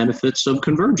 7 benefits of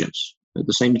convergence,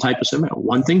 the same type of 7.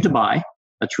 One thing to buy,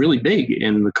 That's really big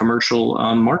in the commercial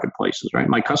marketplaces, right?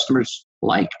 My customers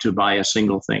like to buy a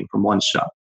single thing from one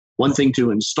shop. One thing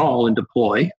to install and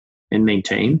deploy and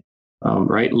maintain,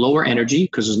 right? Lower energy,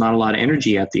 because there's not a lot of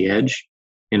energy at the edge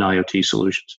in IoT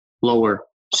solutions. Lower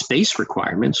space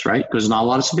requirements, right? Because there's not a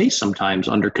lot of space sometimes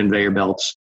under conveyor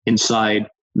belts, inside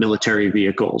military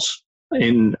vehicles,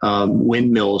 in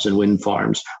windmills and wind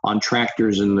farms, on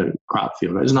tractors in the crop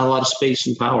field. There's not a lot of space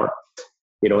and power,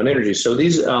 and energy. So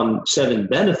these 7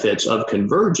 benefits of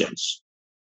convergence,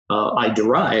 I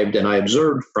derived and I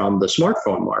observed from the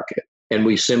smartphone market, and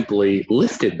we simply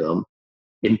lifted them,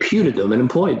 imputed them, and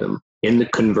employed them in the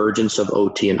convergence of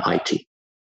OT and IT.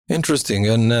 Interesting.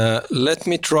 And let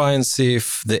me try and see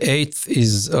if the 8th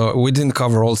is, we didn't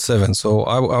cover all 7. So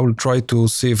I will try to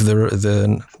see if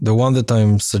the one that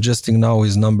I'm suggesting now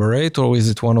is number 8, or is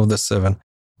it one of the 7?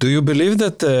 Do you believe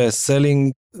that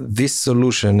selling this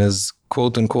solution as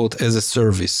quote unquote as a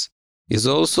service is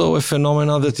also a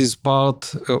phenomenon that is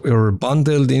part or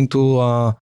bundled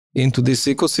into this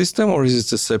ecosystem, or is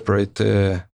it a separate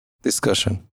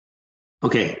discussion?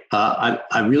 Okay,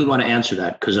 I really want to answer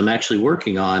that because I'm actually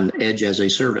working on Edge as a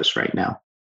service right now.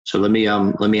 So let me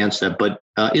answer that. But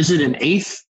is it an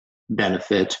 8th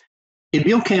benefit? It'd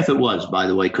be okay if it was, by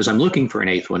the way, because I'm looking for an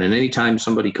 8th one. And anytime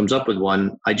somebody comes up with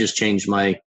one, I just change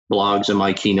my blogs and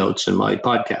my keynotes and my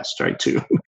podcasts, right? Too.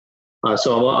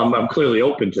 So I'm clearly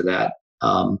open to that.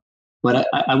 But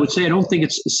I would say I don't think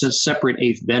it's a separate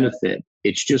 8th benefit.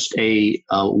 It's just a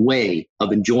way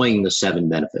of enjoying the 7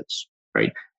 benefits,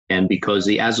 right? And because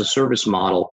the as a service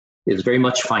model is very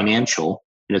much financial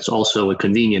and it's also a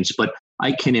convenience, but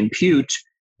I can impute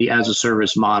the as a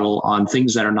service model on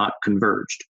things that are not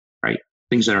converged, right?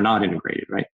 Things that are not integrated,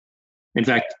 right? In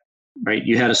fact, right,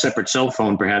 you had a separate cell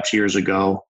phone perhaps years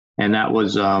ago, and that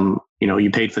was,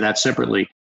 you paid for that separately.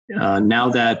 Now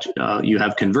that you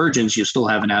have convergence, you still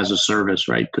have an as a service,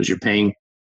 right? Because you're paying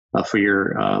for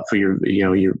your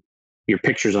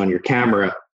pictures on your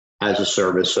camera as a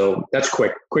service. So that's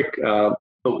quick.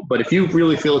 But if you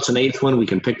really feel it's an 8th one, we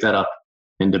can pick that up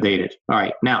and debate it. All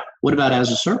right. Now, what about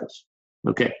as a service?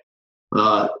 Okay.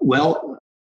 Well,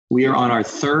 we are on our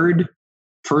 3rd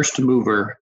first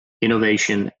mover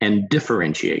innovation and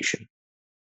differentiation.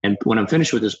 And when I'm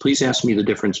finished with this, please ask me the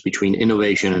difference between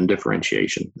innovation and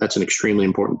differentiation. That's an extremely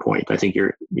important point. I think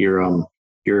your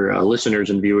listeners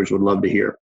and viewers would love to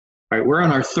hear. All right, we're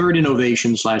on our 3rd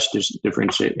innovation /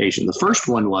 differentiation. The first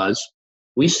one was,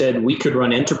 we said we could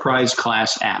run enterprise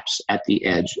class apps at the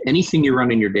edge. Anything you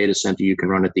run in your data center, you can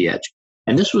run at the edge.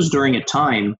 And this was during a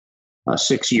time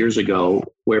 6 years ago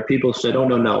where people said, oh,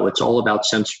 no, it's all about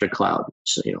sensor to cloud.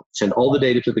 So, send all the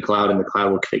data to the cloud and the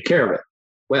cloud will take care of it.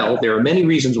 Well, there are many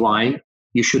reasons why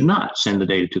you should not send the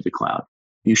data to the cloud.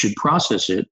 You should process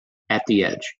it at the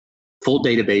edge. Full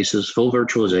databases, full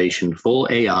virtualization, full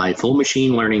AI, full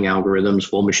machine learning algorithms,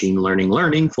 full machine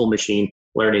learning, full machine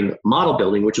learning model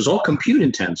building, which is all compute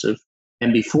intensive.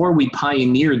 And before we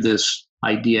pioneered this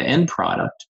idea end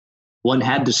product, one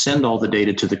had to send all the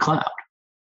data to the cloud.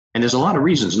 And there's a lot of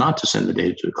reasons not to send the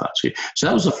data to the cloud. So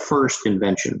that was the first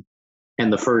invention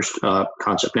and the first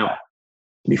concept. Now,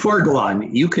 before I go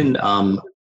on, you can,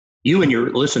 you and your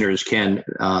listeners can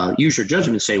use your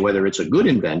judgment and say whether it's a good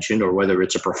invention or whether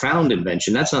it's a profound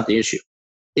invention. That's not the issue.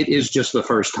 It is just the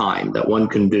first time that one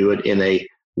can do it in a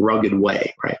rugged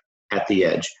way, right, at the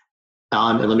edge.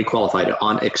 And let me qualify it,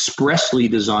 on expressly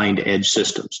designed edge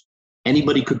systems.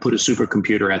 Anybody could put a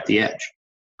supercomputer at the edge,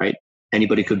 right?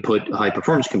 Anybody could put high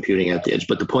performance computing at the edge.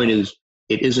 But the point is,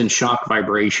 it isn't shock,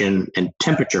 vibration, and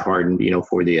temperature hardened,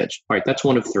 for the edge. All right, that's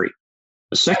one of 3.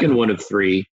 The second one of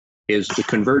 3 is the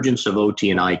convergence of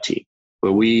OT and IT,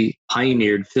 where we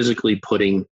pioneered physically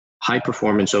putting high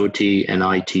performance OT and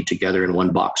IT together in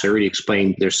one box. I already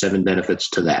explained there's 7 benefits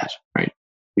to that, right?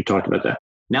 We talked about that.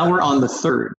 Now we're on the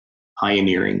 3rd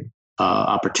pioneering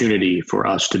opportunity for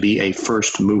us to be a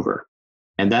first mover.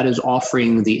 And that is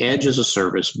offering the edge as a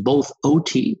service, both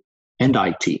OT and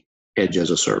IT edge as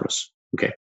a service.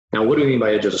 Okay. Now, what do we mean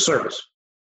by edge as a service?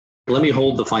 Let me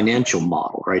hold the financial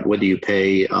model, right? Whether you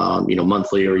pay,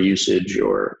 monthly or usage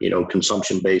or,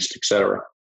 consumption-based, et cetera.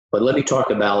 But let me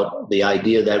talk about the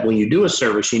idea that when you do a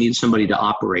service, you need somebody to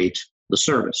operate the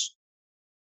service.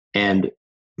 And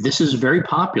this is very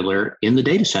popular in the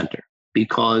data center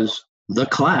because the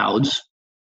clouds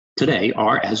today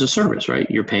are as a service, right?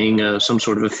 You're paying some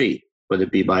sort of a fee, whether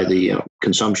it be by the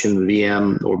consumption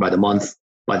VM or by the month,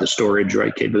 by the storage,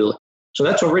 right, capability. So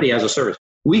that's already as a service.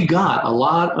 We got a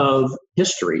lot of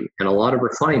history and a lot of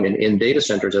refinement in data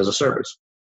centers as a service.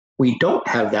 We don't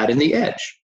have that in the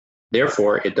edge.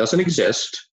 Therefore, it doesn't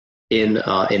exist in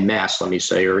mass, let me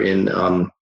say, or in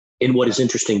in what is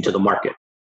interesting to the market.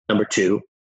 Number two,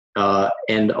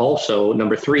 and also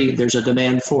number three, there's a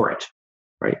demand for it,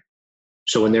 right?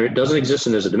 So when there doesn't exist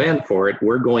and there's a demand for it,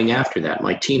 we're going after that,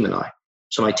 my team and I.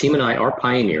 So my team and I are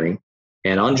pioneering.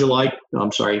 And on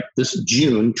this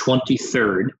June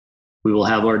 23rd, we will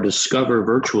have our Discover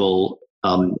virtual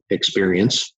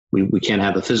experience. We can't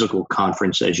have a physical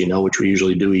conference, as you know, which we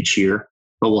usually do each year,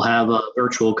 but we'll have a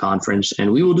virtual conference,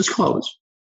 and we will disclose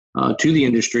to the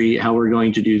industry how we're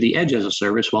going to do the edge as a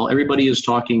service while everybody is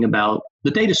talking about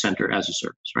the data center as a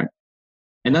service, right?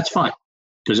 And that's fine,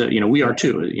 because we are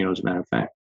too, as a matter of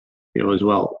fact, as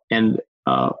well. And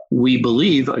we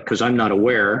believe, because I'm not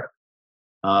aware,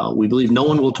 we believe no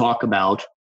one will talk about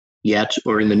yet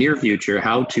or in the near future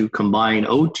how to combine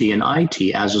OT and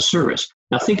IT as a service.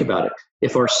 Now think about it.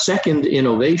 If our second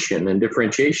innovation and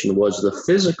differentiation was the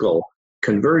physical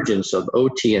convergence of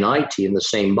OT and IT in the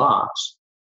same box,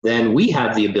 then we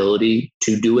have the ability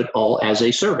to do it all as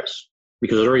a service,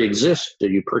 because it already exists.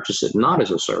 If you purchase it not as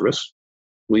a service,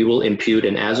 we will impute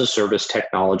an as a service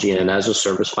technology and an as a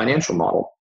service financial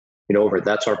model.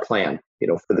 That's our plan,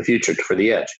 for the future, for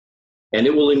the edge. And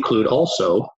it will include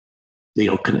also,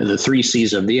 the 3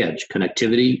 C's of the edge: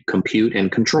 connectivity, compute,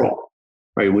 and control.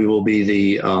 Right? We will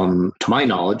be to my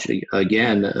knowledge,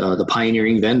 again, the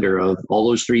pioneering vendor of all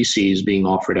those 3 C's being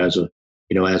offered as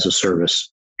a service.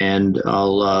 And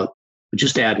I'll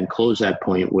just add and close that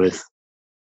point with,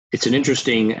 it's an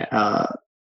interesting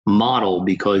model,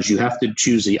 because you have to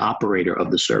choose the operator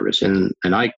of the service, and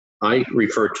I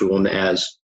refer to them as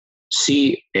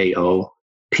CAO,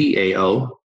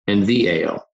 PAO, and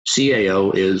VAO.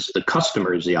 CAO is the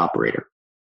customer is the operator.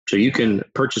 So you can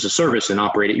purchase a service and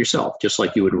operate it yourself, just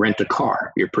like you would rent a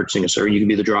car. You're purchasing a service, you can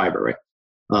be the driver, right?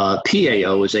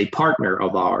 PAO is a partner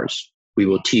of ours. We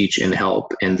will teach and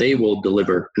help, and they will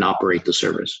deliver and operate the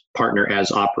service. Partner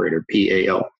as operator,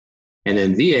 PAO. And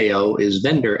then VAO is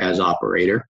vendor as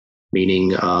operator,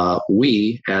 meaning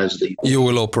we as the... You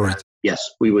will operate. Yes,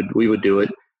 we would do it.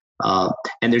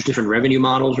 And there's different revenue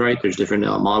models, right? There's different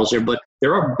models there, but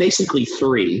there are basically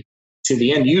 3. To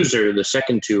the end user, the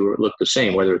second 2 look the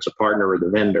same, whether it's a partner or the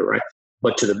vendor, right?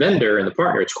 But to the vendor and the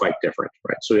partner, it's quite different,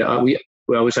 right? So we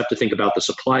always have to think about the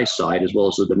supply side as well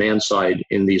as the demand side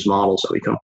in these models that we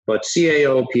come. But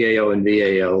CAO, PAO, and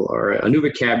VAO are a new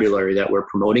vocabulary that we're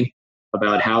promoting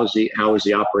about how is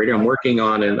the operator. I'm working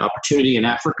on an opportunity in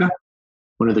Africa,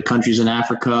 one of the countries in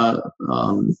Africa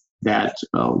that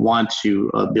want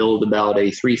to build about a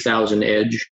 3,000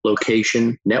 edge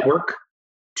location network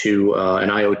to an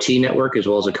IoT network, as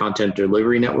well as a content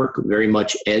delivery network, very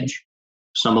much edge,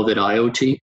 some of it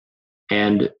IoT.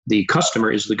 And the customer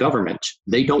is the government.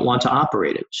 They don't want to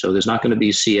operate it. So there's not going to be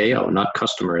CAO, not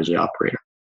customer as the operator.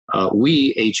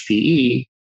 We, HPE,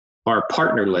 are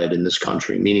partner-led in this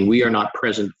country, meaning we are not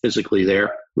present physically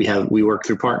there. We work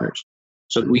through partners.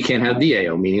 So we can't have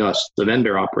VAO, meaning us, the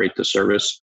vendor, operate the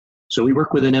service. So we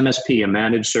work with an MSP, a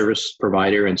managed service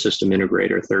provider and system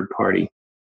integrator, third party,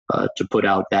 to put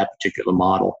out that particular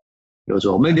model as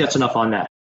well. Maybe that's enough on that.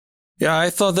 Yeah, I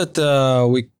thought that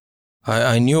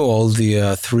I knew all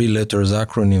the 3 letters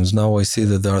acronyms. Now I see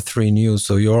that there are 3 new.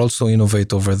 So you also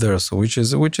innovate over there, so which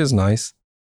is nice.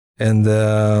 And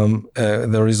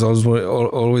there is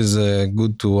always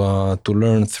good to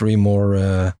learn 3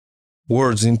 more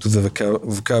words into the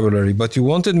vocabulary. But you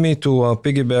wanted me to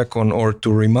piggyback on, or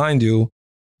to remind you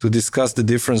to discuss the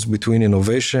difference between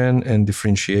innovation and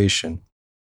differentiation.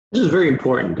 This is very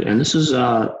important, and this is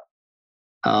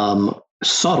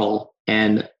subtle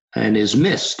and is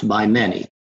missed by many,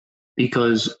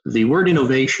 because the word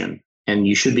innovation, and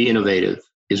you should be innovative,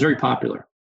 is very popular,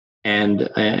 and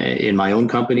in my own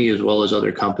company as well as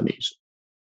other companies.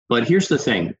 But here's the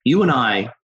thing: you and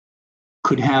I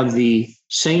could have the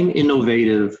same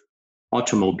innovative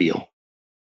automobile,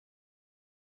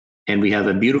 and we have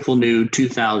a beautiful new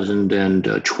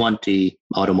 2020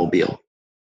 automobile.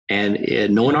 And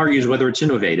no one argues whether it's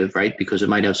innovative, right? Because it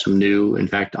might have some new, in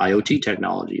fact, IoT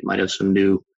technology. It might have some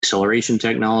new acceleration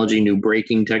technology, new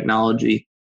braking technology,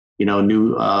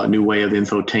 new way of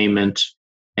infotainment.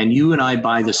 And you and I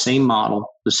buy the same model,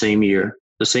 the same year,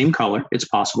 the same color. It's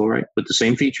possible, right? With the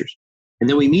same features. And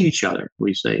then we meet each other.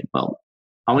 We say, well,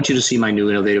 I want you to see my new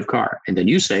innovative car. And then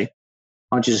you say,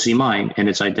 I want you to see mine. And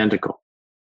it's identical.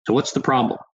 So what's the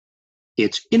problem?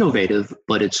 It's innovative,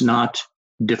 but it's not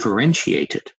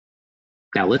differentiated.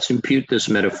 Now let's impute this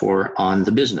metaphor on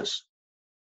the business.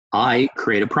 I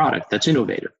create a product that's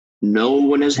innovative. No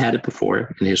one has had it before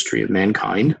in the history of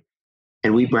mankind,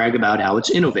 and we brag about how it's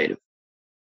innovative.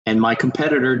 And my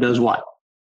competitor does what?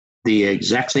 The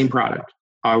exact same product.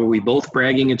 Are we both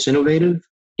bragging it's innovative?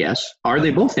 Yes. Are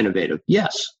they both innovative?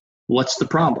 Yes. What's the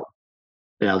problem?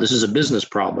 Now, this is a business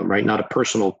problem, right? Not a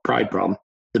personal pride problem.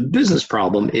 The business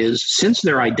problem is, since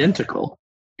they're identical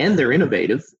and they're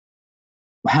innovative,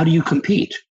 how do you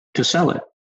compete to sell it?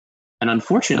 And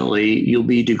unfortunately, you'll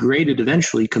be degraded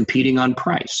eventually competing on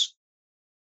price,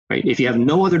 right? If you have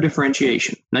no other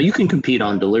differentiation. Now, you can compete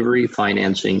on delivery,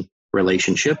 financing,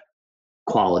 relationship,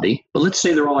 quality, but let's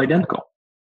say they're all identical.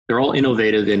 They're all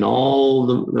innovative in all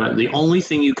the only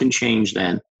thing you can change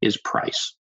then is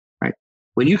price, right?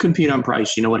 When you compete on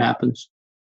price, you know what happens?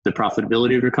 The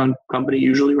profitability of your company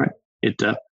usually, right? It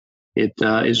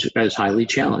is highly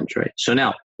challenged, right? So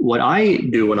now, what I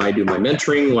do when I do my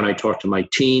mentoring, when I talk to my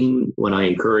team, when I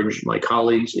encourage my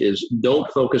colleagues is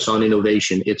don't focus on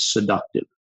innovation. It's seductive.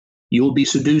 You will be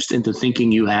seduced into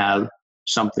thinking you have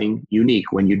something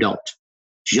unique when you don't.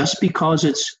 Just because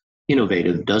it's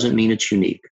innovative doesn't mean it's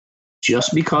unique.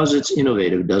 Just because it's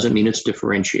innovative doesn't mean it's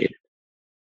differentiated.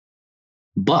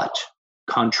 But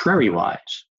contrariwise,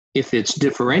 if it's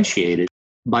differentiated,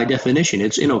 by definition,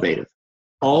 it's innovative.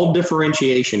 All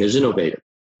differentiation is innovative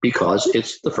because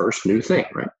it's the first new thing,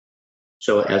 right?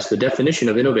 So as the definition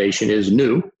of innovation is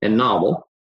new and novel,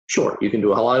 sure, you can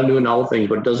do a lot of new and novel things,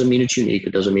 but it doesn't mean it's unique.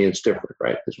 It doesn't mean it's different,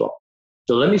 right, as well.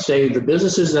 So let me say the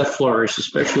businesses that flourish,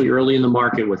 especially early in the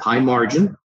market with high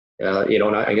margin,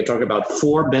 and I can talk about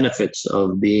 4 benefits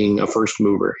of being a first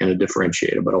mover and a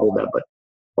differentiator, but I'll hold that. But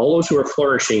all those who are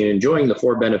flourishing and enjoying the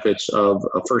 4 benefits of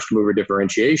a first mover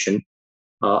differentiation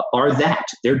are that.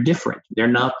 They're different. They're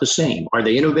not the same. Are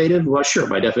they innovative? Well, sure.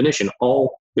 By definition,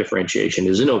 all differentiation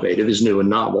is innovative, is new and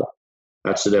novel.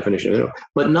 That's the definition of innovative.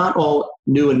 But not all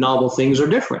new and novel things are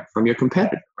different from your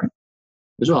competitor, right?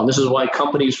 As well. And this is why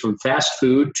companies from fast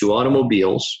food to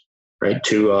automobiles, right,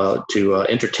 to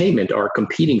entertainment are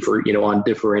competing for, on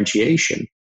differentiation,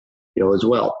 as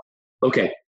well.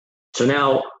 Okay. So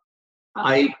now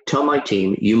I tell my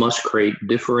team, you must create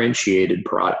differentiated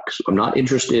products. I'm not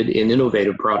interested in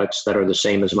innovative products that are the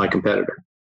same as my competitor.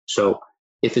 So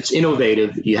if it's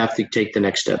innovative, you have to take the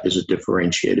next step. Is it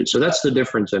differentiated? So that's the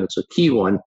difference, and it's a key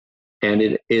one. And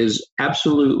it is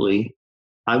absolutely,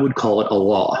 I would call it a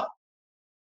law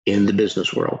in the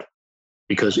business world.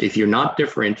 Because if you're not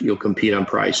different, you'll compete on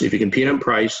price. If you compete on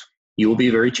price, you will be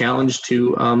very challenged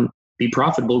to be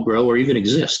profitable, grow, or even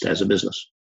exist as a business.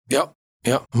 Yeah,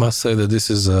 I must say that this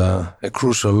is a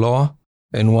crucial law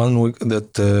and one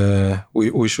that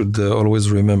we should always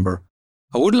remember.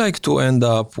 I would like to end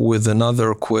up with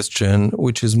another question,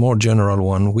 which is more general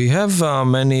one. We have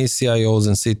many CIOs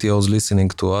and CTOs listening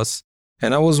to us,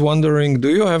 and I was wondering, do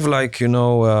you have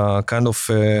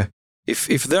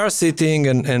if they are sitting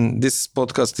and this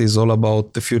podcast is all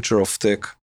about the future of tech,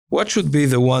 what should be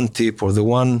the one tip or the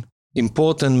one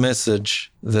important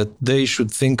message that they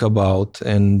should think about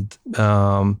and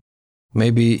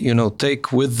maybe,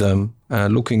 take with them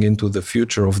looking into the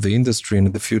future of the industry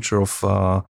and the future of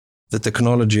the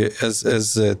technology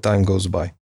as time goes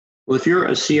by? Well, if you're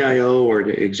a CIO or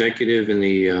the executive in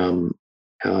the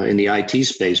IT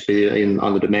space, be it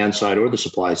on the demand side or the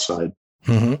supply side,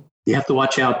 you have to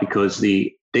watch out because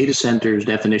the data center's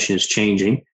definition is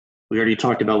changing. We already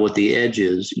talked about what the edge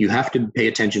is. You have to pay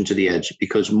attention to the edge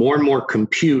because more and more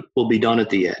compute will be done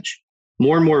at the edge.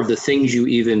 More and more of the things you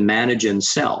even manage and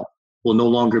sell will no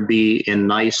longer be in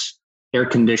nice,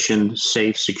 air-conditioned,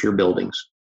 safe, secure buildings.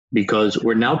 Because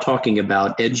we're now talking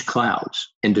about edge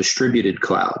clouds and distributed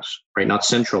clouds, right? Not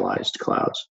centralized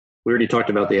clouds. We already talked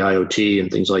about the IoT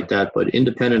and things like that, but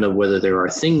independent of whether there are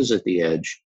things at the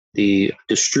edge, the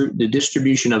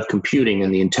distribution of computing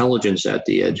and the intelligence at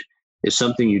the edge is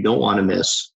something you don't want to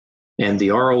miss. And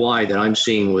the ROI that I'm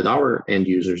seeing with our end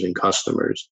users and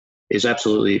customers is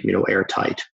absolutely,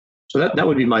 airtight. So that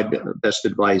would be my best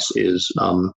advice is,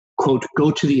 quote,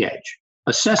 go to the edge,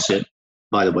 assess it,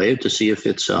 by the way, to see if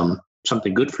it's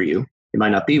something good for you. It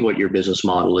might not be what your business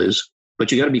model is, but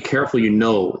you got to be careful,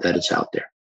 that it's out there.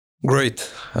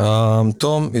 Great.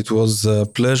 Tom, it was a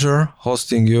pleasure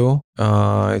hosting you.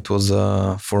 It was,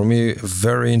 for me, a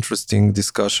very interesting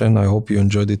discussion. I hope you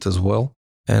enjoyed it as well.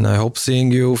 And I hope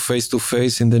seeing you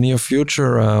face-to-face in the near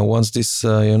future once this,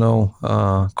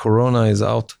 Corona is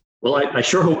out. Well, I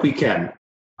sure hope we can.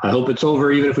 I hope it's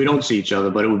over even if we don't see each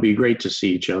other, but it would be great to see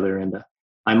each other. And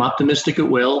I'm optimistic it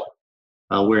will.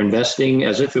 We're investing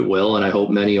as if it will, and I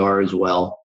hope many are as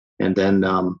well. And then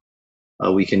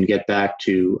we can get back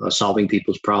to solving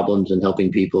people's problems and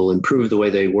helping people improve the way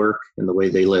they work and the way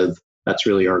they live. That's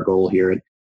really our goal here at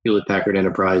Hewlett Packard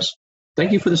Enterprise.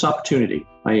 Thank you for this opportunity.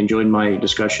 I enjoyed my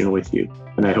discussion with you,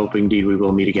 and I hope indeed we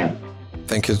will meet again.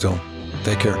 Thank you, Tom.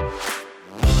 Take care.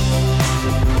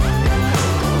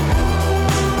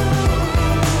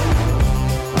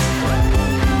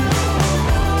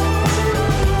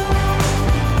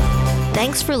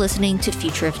 Thanks for listening to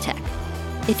Future of Tech.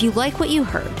 If you like what you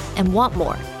heard and want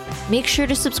more, make sure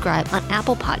to subscribe on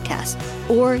Apple Podcasts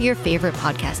or your favorite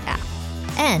podcast app.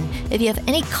 And if you have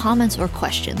any comments or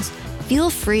questions, feel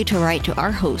free to write to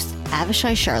our host,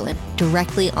 Avishai Sharlin,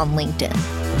 directly on LinkedIn.